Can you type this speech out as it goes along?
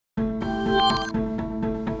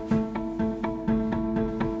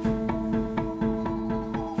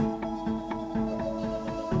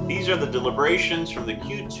are the deliberations from the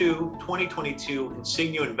Q2 2022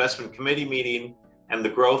 Insignia Investment Committee meeting and the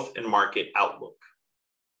growth and market outlook.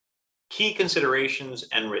 Key considerations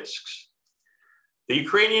and risks. The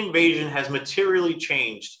Ukrainian invasion has materially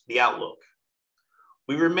changed the outlook.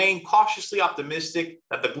 We remain cautiously optimistic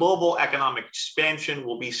that the global economic expansion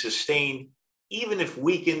will be sustained, even if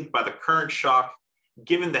weakened by the current shock,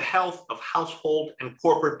 given the health of household and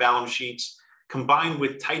corporate balance sheets, combined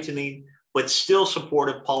with tightening but still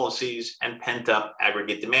supportive policies and pent-up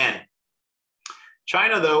aggregate demand.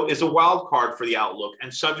 China, though, is a wild card for the outlook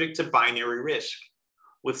and subject to binary risk,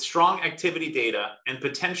 with strong activity data and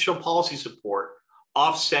potential policy support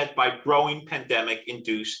offset by growing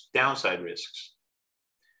pandemic-induced downside risks.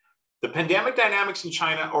 The pandemic dynamics in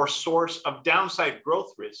China are a source of downside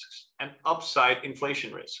growth risks and upside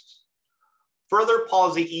inflation risks. Further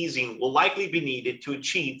policy easing will likely be needed to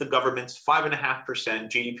achieve the government's 5.5%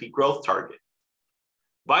 GDP growth target.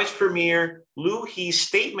 Vice Premier Liu He's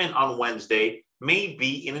statement on Wednesday may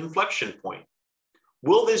be an inflection point.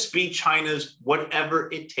 Will this be China's whatever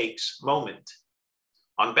it takes moment?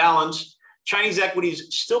 On balance, Chinese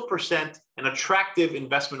equities still present an attractive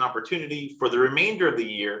investment opportunity for the remainder of the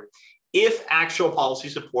year if actual policy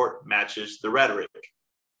support matches the rhetoric.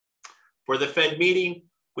 For the Fed meeting,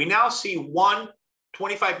 we now see one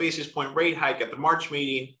 25 basis point rate hike at the March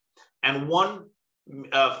meeting and one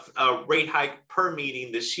rate hike per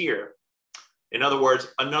meeting this year. In other words,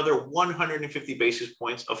 another 150 basis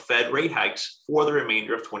points of Fed rate hikes for the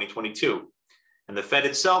remainder of 2022. And the Fed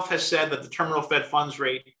itself has said that the terminal Fed funds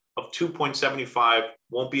rate of 2.75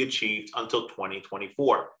 won't be achieved until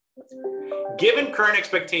 2024. Given current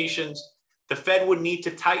expectations, the Fed would need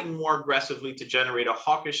to tighten more aggressively to generate a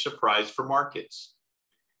hawkish surprise for markets.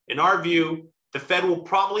 In our view, the Fed will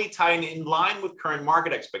probably tighten in line with current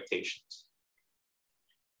market expectations.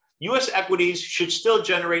 US equities should still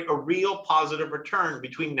generate a real positive return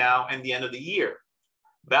between now and the end of the year.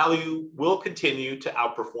 Value will continue to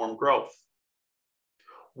outperform growth.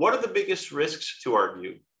 What are the biggest risks to our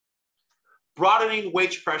view? Broadening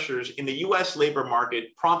wage pressures in the US labor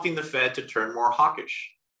market, prompting the Fed to turn more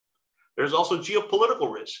hawkish. There's also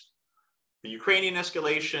geopolitical risk, the Ukrainian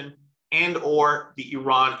escalation and/or the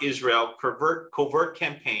Iran-Israel covert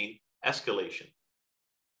campaign escalation.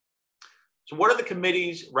 So what are the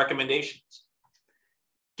committee's recommendations?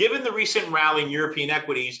 Given the recent rally in European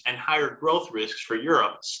equities and higher growth risks for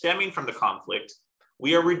Europe stemming from the conflict,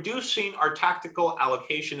 we are reducing our tactical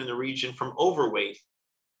allocation in the region from overweight.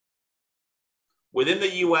 Within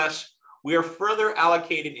the US, we are further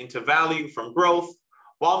allocated into value from growth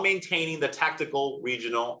while maintaining the tactical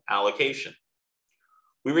regional allocation.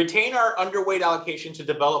 We retain our underweight allocation to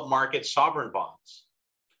developed market sovereign bonds.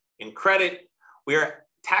 In credit, we are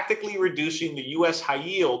tactically reducing the US high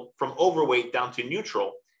yield from overweight down to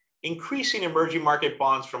neutral, increasing emerging market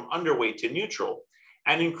bonds from underweight to neutral,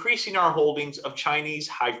 and increasing our holdings of Chinese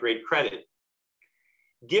high-grade credit.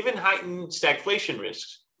 Given heightened stagflation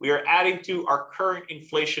risks, we are adding to our current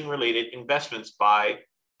inflation-related investments by,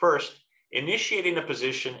 first, initiating a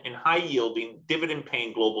position in high-yielding,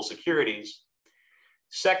 dividend-paying global securities,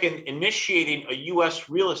 second, initiating a US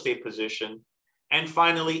real estate position, and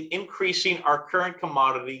finally, increasing our current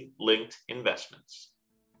commodity-linked investments.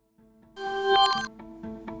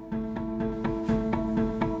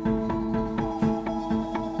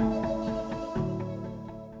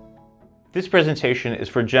 This presentation is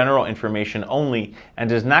for general information only and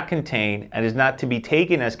does not contain and is not to be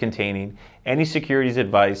taken as containing any securities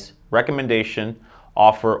advice, recommendation,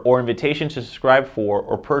 offer, or invitation to subscribe for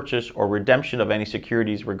or purchase or redemption of any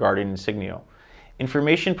securities regarding Insignio.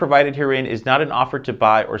 Information provided herein is not an offer to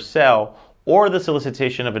buy or sell or the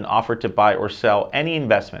solicitation of an offer to buy or sell any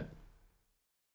investment.